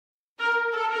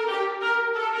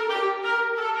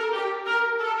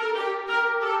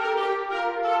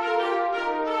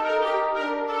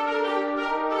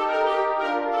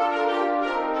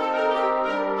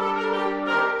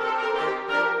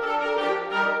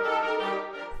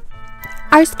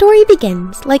Our story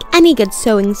begins, like any good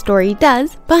sewing story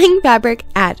does, buying fabric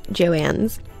at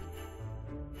Joann's.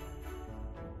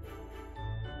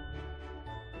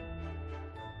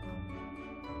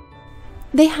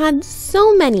 They had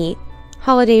so many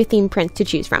holiday-themed prints to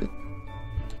choose from.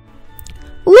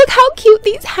 Look how cute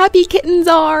these happy kittens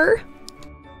are!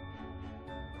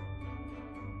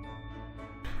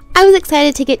 I was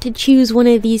excited to get to choose one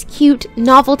of these cute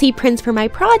novelty prints for my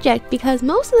project because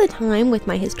most of the time with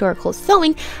my historical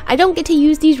sewing, I don't get to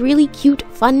use these really cute,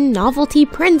 fun novelty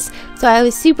prints, so I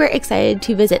was super excited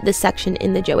to visit this section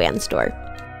in the Joann's store.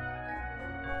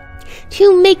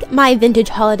 To make my vintage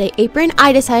holiday apron,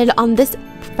 I decided on this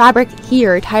fabric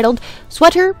here titled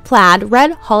Sweater Plaid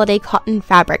Red Holiday Cotton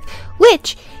Fabric,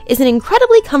 which is an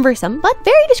incredibly cumbersome but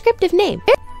very descriptive name.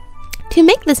 To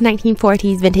make this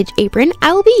 1940s vintage apron,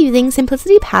 I will be using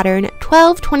Simplicity Pattern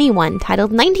 1221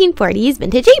 titled 1940s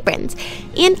Vintage Aprons,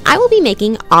 and I will be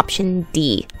making option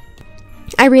D.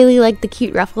 I really like the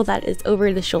cute ruffle that is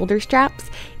over the shoulder straps,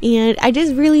 and I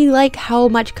just really like how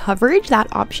much coverage that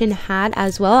option had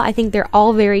as well. I think they're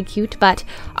all very cute, but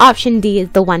option D is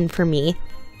the one for me.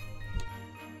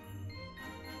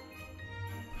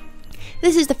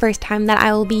 This is the first time that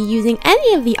I will be using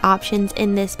any of the options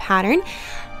in this pattern,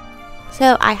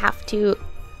 so I have to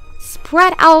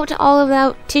spread out all of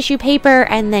the tissue paper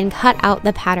and then cut out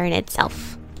the pattern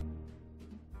itself.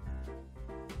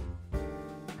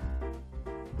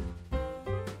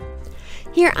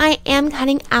 Here I am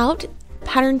cutting out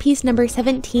pattern piece number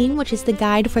 17, which is the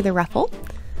guide for the ruffle.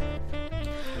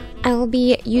 I will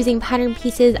be using pattern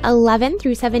pieces 11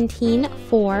 through 17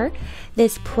 for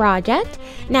this project.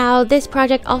 Now, this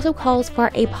project also calls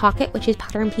for a pocket, which is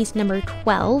pattern piece number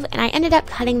 12, and I ended up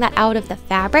cutting that out of the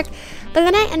fabric, but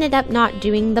then I ended up not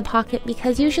doing the pocket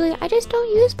because usually I just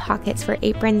don't use pockets for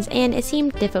aprons, and it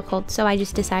seemed difficult, so I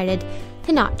just decided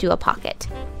to not do a pocket.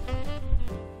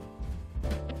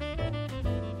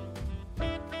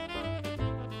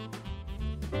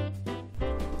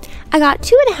 I got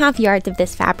 2.5 yards of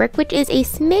this fabric, which is a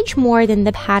smidge more than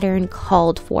the pattern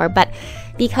called for, but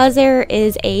because there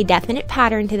is a definite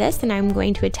pattern to this and I'm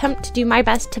going to attempt to do my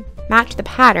best to match the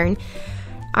pattern,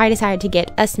 I decided to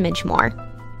get a smidge more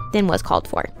than was called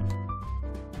for.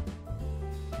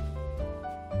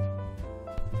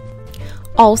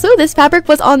 Also, this fabric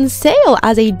was on sale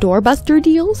as a doorbuster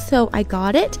deal, so I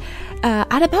got it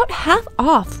at about half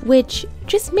off, which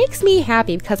just makes me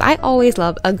happy because I always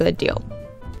love a good deal.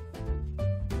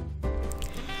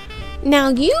 Now,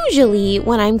 usually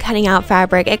when I'm cutting out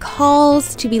fabric, it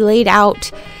calls to be laid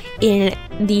out in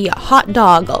the hot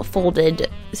dog folded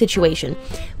situation.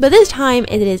 But this time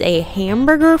it is a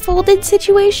hamburger folded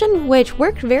situation, which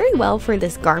worked very well for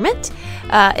this garment.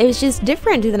 It was just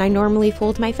different than I normally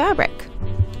fold my fabric.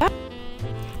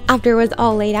 After it was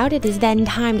all laid out, it is then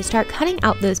time to start cutting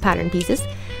out those pattern pieces,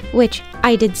 which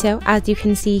I did so, as you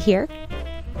can see here.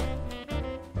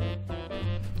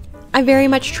 I very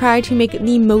much try to make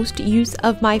the most use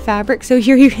of my fabric, so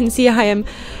here you can see I am,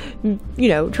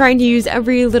 trying to use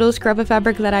every little scrap of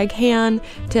fabric that I can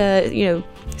to,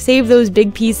 save those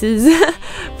big pieces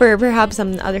for perhaps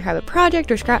some other kind of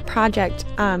project or scrap project.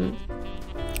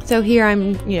 So here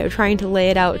I'm, trying to lay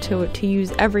it out to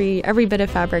use every bit of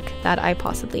fabric that I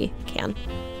possibly can.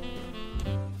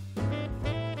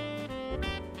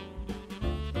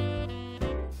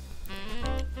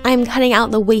 I'm cutting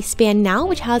out the waistband now,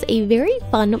 which has a very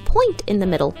fun point in the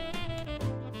middle.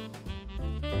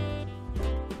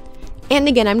 And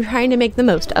again, I'm trying to make the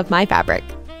most of my fabric.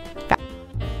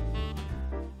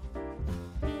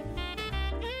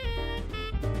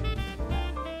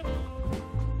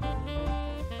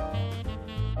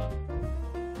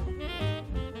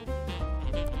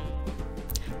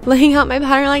 Laying out my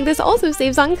pattern like this also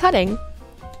saves on cutting.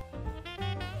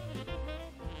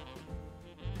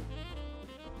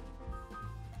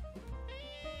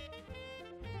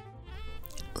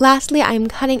 Lastly, I'm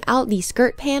cutting out the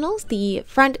skirt panels, the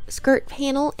front skirt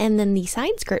panel, and then the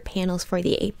side skirt panels for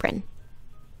the apron.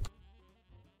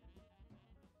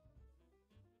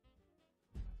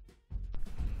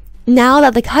 Now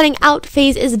that the cutting out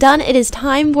phase is done, it is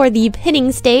time for the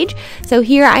pinning stage. So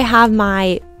here I have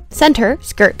my center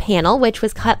skirt panel, which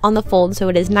was cut on the fold, so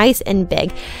it is nice and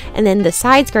big, and then the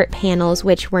side skirt panels,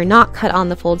 which were not cut on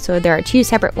the fold, so there are two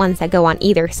separate ones that go on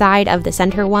either side of the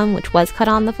center one, which was cut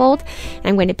on the fold.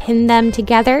 I'm going to pin them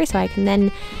together so I can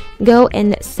then go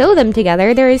and sew them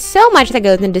together. There is so much that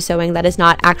goes into sewing that is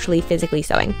not actually physically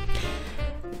sewing,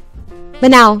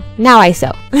 but now I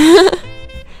sew.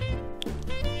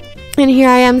 And here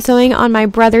I am sewing on my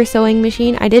Brother sewing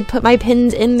machine. I did put my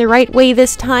pins in the right way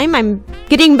this time. I'm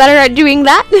getting better at doing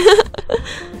that.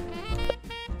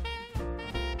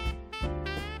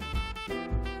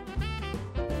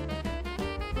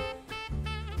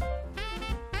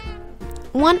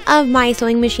 one of my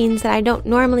sewing machines that I don't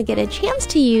normally get a chance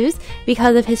to use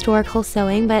because of historical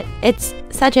sewing, but it's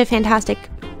such a fantastic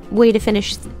way to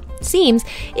finish seams,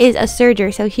 is a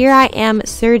serger. So here I am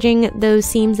serging those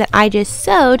seams that I just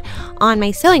sewed on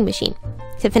my sewing machine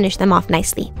to finish them off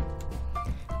nicely.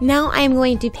 Now I am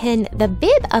going to pin the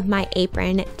bib of my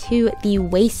apron to the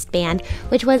waistband,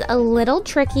 which was a little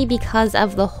tricky because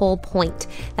of the whole point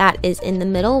that is in the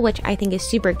middle, which I think is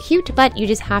super cute, but you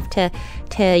just have to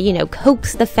you know,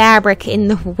 coax the fabric in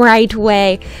the right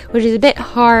way, which is a bit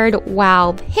hard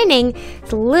while pinning.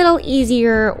 It's a little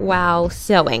easier while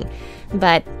sewing,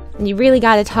 but you really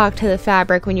got to talk to the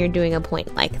fabric when you're doing a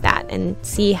point like that and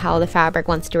see how the fabric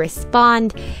wants to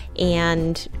respond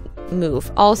and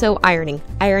move. Also,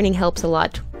 ironing helps a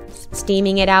lot.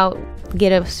 Steaming it out,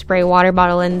 get a spray water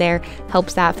bottle in there,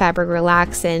 helps that fabric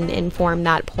relax and form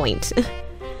that point.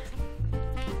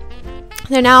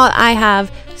 So now I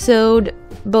have sewed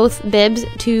both bibs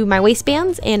to my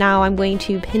waistbands, and now I'm going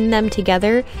to pin them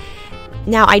together.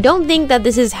 Now, I don't think that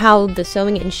this is how the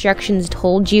sewing instructions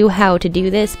told you how to do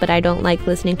this, but I don't like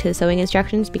listening to the sewing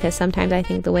instructions because sometimes I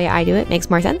think the way I do it makes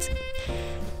more sense.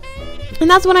 And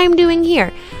that's what I'm doing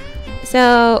here.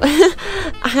 So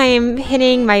I'm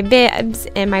pinning my bibs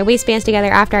and my waistbands together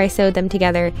after I sewed them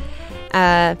together.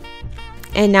 And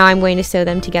now I'm going to sew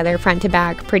them together front to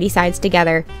back, pretty sides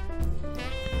together,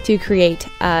 to create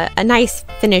a nice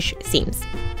finish seams.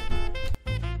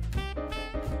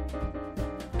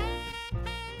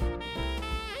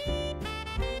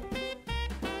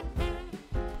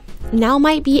 Now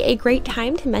might be a great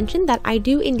time to mention that I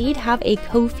do indeed have a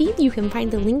Ko-fi. You can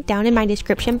find the link down in my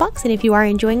description box, and if you are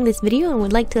enjoying this video and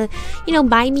would like to, you know,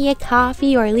 buy me a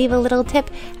coffee or leave a little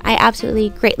tip, I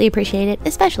absolutely greatly appreciate it,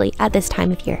 especially at this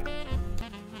time of year.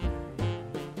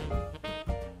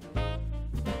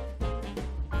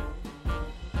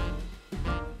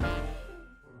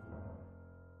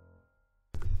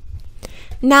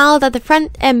 Now that the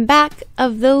front and back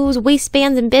of those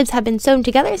waistbands and bibs have been sewn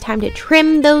together, it's time to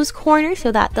trim those corners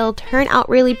so that they'll turn out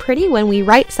really pretty when we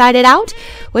right side it out,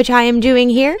 which I am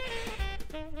doing here.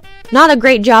 Not a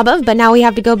great job of, but now we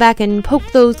have to go back and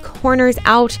poke those corners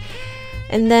out.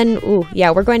 And then, ooh, yeah,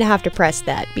 we're going to have to press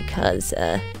that because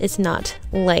it's not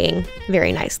laying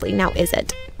very nicely. Now, is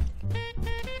it?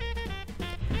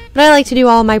 But I like to do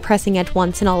all my pressing at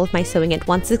once and all of my sewing at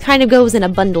once. It kind of goes in a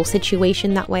bundle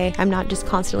situation that way. I'm not just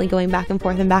constantly going back and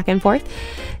forth and back and forth.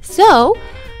 So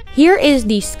here is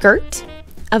the skirt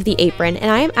of the apron,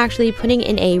 and I am actually putting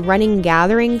in a running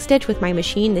gathering stitch with my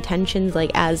machine. The tension's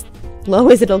like as low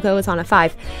as it'll go. It's on a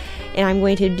 5. And I'm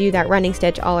going to do that running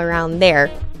stitch all around there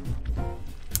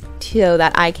so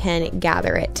that I can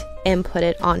gather it and put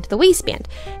it onto the waistband.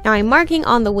 Now I'm marking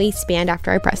on the waistband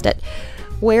after I pressed it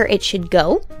where it should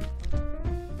go.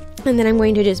 And then I'm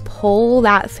going to just pull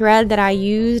that thread that I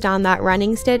used on that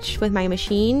running stitch with my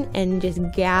machine and just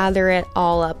gather it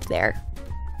all up there.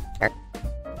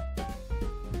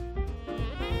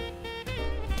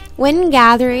 When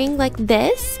gathering like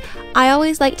this, I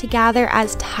always like to gather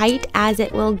as tight as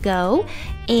it will go,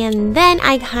 and then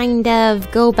I kind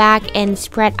of go back and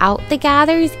spread out the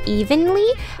gathers evenly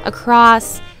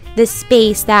across the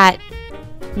space that,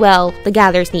 well, the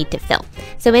gathers need to fill.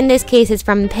 So in this case, it's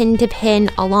from pin to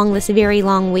pin along this very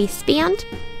long waistband.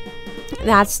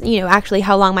 That's, you know, actually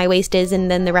how long my waist is, and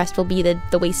then the rest will be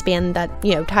the waistband that,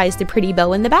 you know, ties the pretty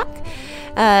bow in the back.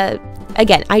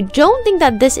 Again, I don't think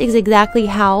that this is exactly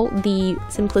how the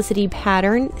Simplicity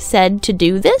pattern said to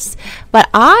do this, but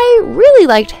I really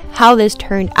liked how this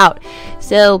turned out.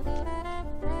 So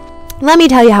let me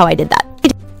tell you how I did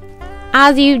that.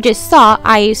 As you just saw,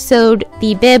 I sewed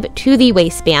the bib to the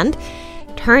waistband,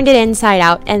 turned it inside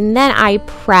out, and then I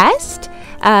pressed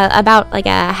about like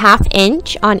a 1/2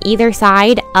 inch on either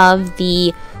side of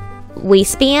the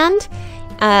waistband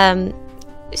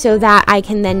so that I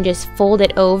can then just fold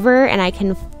it over and I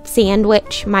can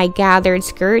sandwich my gathered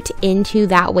skirt into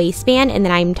that waistband, and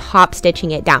then I'm top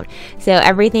stitching it down. So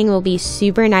everything will be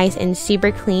super nice and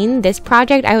super clean. This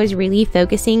project, I was really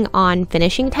focusing on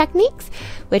finishing techniques,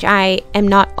 which I am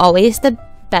not always the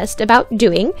best about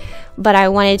doing, but I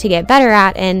wanted to get better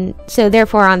at, and so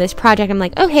therefore on this project I'm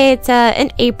like, okay, it's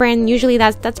an apron. Usually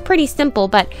that's pretty simple,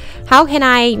 but how can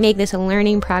I make this a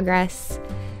learning process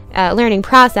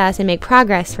and make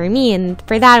progress for me? And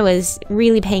for that, I was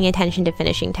really paying attention to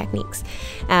finishing techniques,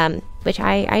 which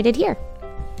I did here.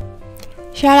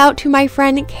 Shout out to my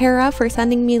friend Kara for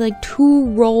sending me like 2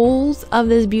 rolls of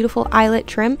this beautiful eyelet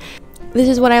trim. This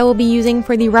is what I will be using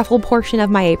for the ruffle portion of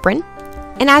my apron.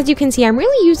 And as you can see, I'm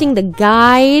really using the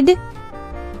guide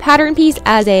pattern piece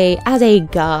as a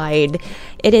guide.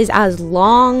 It is as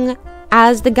long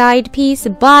as the guide piece,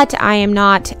 but I am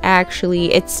not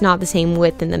actually, it's not the same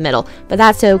width in the middle, but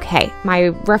that's okay. My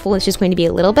ruffle is just going to be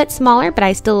a little bit smaller, but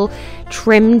I still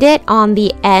trimmed it on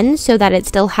the end so that it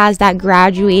still has that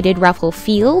graduated ruffle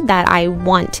feel that I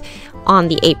want on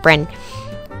the apron.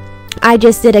 I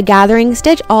just did a gathering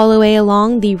stitch all the way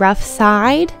along the rough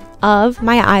side of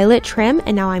my eyelet trim,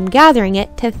 and now I'm gathering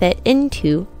it to fit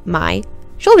into my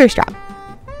shoulder strap.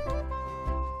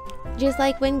 Just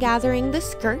like when gathering the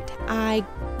skirt, I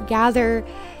gather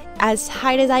as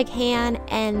tight as I can,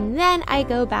 and then I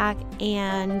go back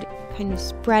and kind of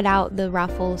spread out the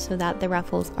ruffles so that the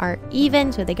ruffles are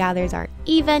even, so the gathers are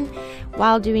even.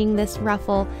 While doing this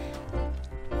ruffle,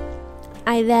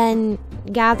 I then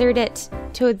gathered it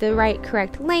to the right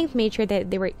correct length, made sure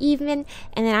that they were even,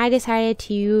 and then I decided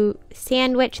to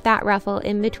sandwich that ruffle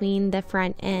in between the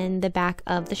front and the back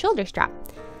of the shoulder strap,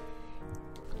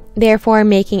 therefore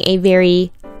making a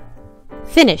very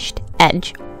finished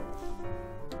edge.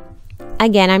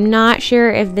 Again, I'm not sure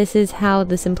if this is how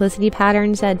the Simplicity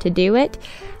pattern said to do it,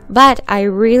 but I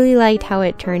really liked how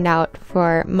it turned out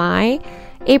for my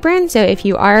apron. So if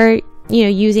you are,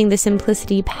 using the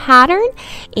Simplicity pattern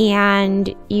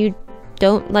and you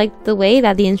don't like the way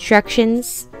that the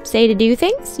instructions say to do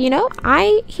things,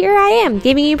 here I am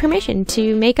giving you permission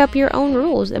to make up your own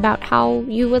rules about how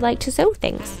you would like to sew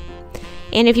things.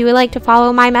 And if you would like to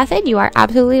follow my method, you are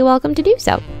absolutely welcome to do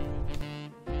so.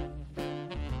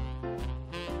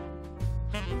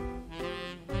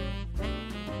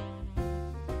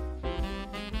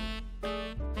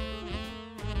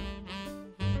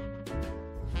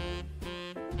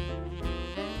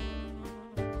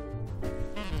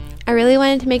 I really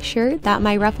wanted to make sure that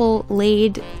my ruffle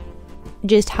laid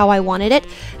just how I wanted it.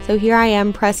 So here I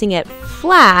am pressing it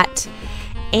flat,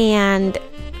 and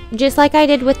just like I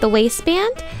did with the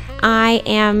waistband, I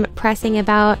am pressing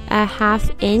about a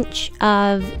 1/2 inch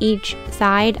of each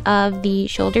side of the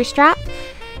shoulder strap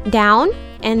down,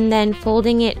 and then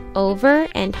folding it over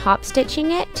and top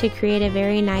stitching it to create a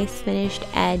very nice finished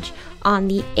edge on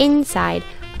the inside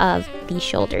of the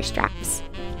shoulder straps.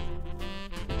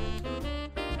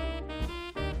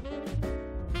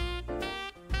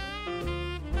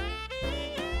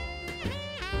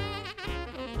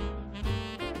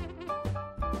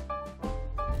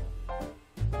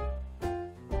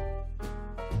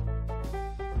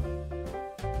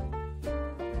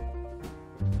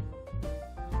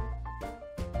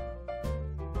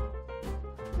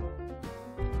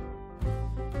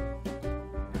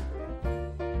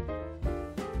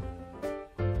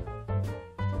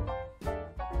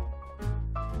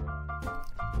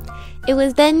 It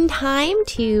was then time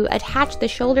to attach the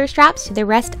shoulder straps to the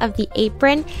rest of the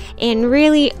apron, and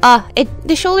really,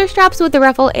 the shoulder straps with the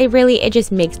ruffle, it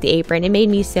just makes the apron. It made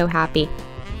me so happy.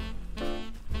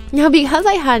 Now, because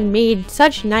I had made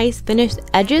such nice finished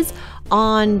edges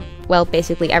on, well,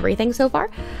 basically everything so far,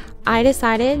 I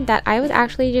decided that I was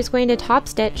actually just going to top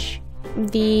stitch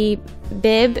the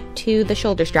bib to the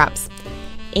shoulder straps,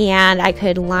 and I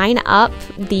could line up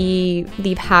the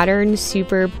pattern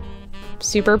super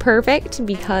perfect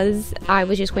because I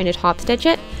was just going to top stitch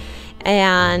it,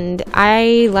 and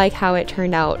I like how it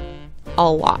turned out a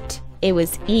lot. It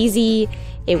was easy,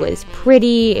 it was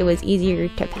pretty, it was easier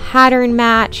to pattern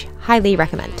match. Highly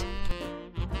recommend.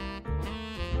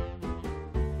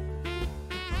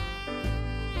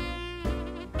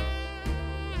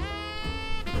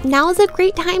 Now is a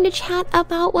great time to chat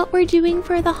about what we're doing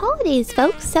for the holidays,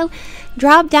 folks. So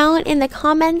drop down in the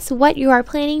comments what you are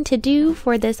planning to do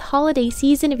for this holiday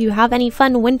season. If you have any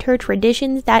fun winter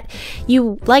traditions that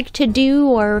you like to do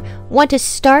or want to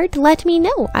start, let me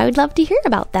know. I would love to hear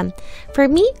about them. For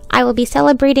me, I will be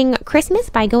celebrating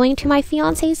Christmas by going to my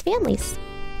fiance's families.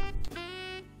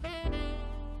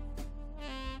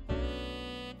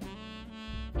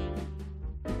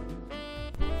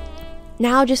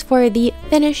 Now, just for the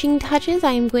finishing touches,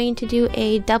 I am going to do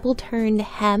a double turned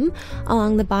hem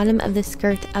along the bottom of the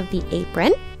skirt of the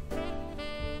apron.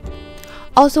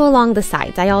 Also along the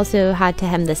sides. I also had to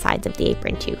hem the sides of the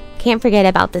apron too. Can't forget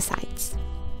about the sides.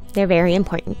 They're very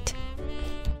important.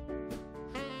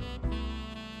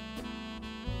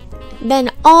 Then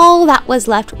all that was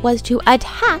left was to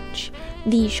attach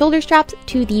the shoulder straps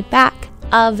to the back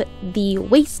of the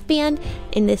waistband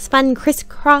in this fun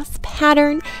crisscross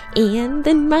pattern, and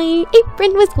then my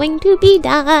apron was going to be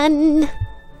done.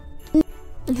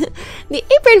 The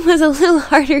apron was a little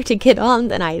harder to get on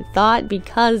than I thought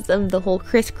because of the whole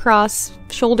crisscross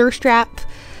shoulder strap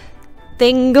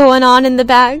thing going on in the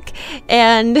back,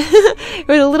 and it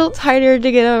was a little tighter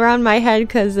to get around my head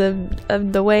because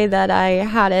of the way that I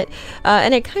had it,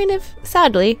 and it kind of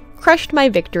sadly crushed my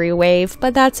victory wave,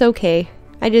 but that's okay.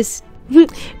 I just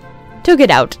took it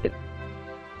out.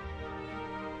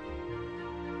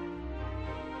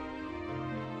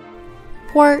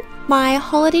 For my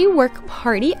holiday work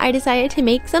party, I decided to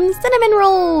make some cinnamon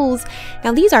rolls.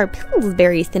 Now these are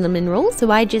Pillsbury cinnamon rolls,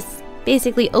 so I just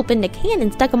basically opened a can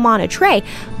and stuck them on a tray.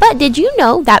 But did you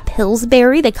know that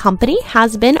Pillsbury, the company,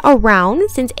 has been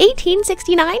around since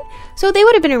 1869? So they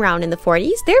would have been around in the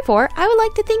 40s. Therefore, I would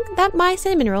like to think that my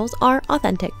cinnamon rolls are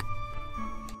authentic.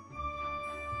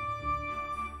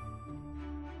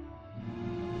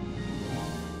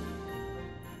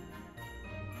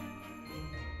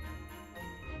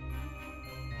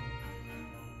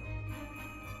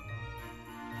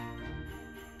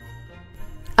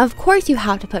 Of course you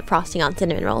have to put frosting on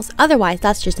cinnamon rolls, otherwise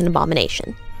that's just an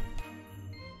abomination.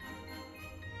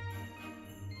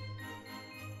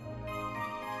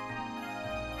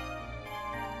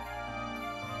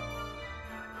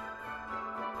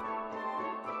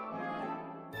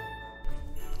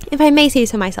 If I may say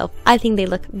so myself, I think they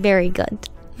look very good.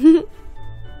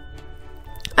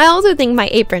 I also think my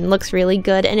apron looks really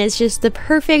good, and it's just the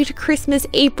perfect Christmas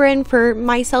apron for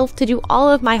myself to do all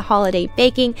of my holiday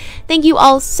baking. Thank you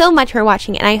all so much for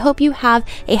watching, and I hope you have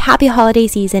a happy holiday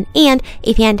season and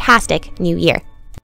a fantastic new year.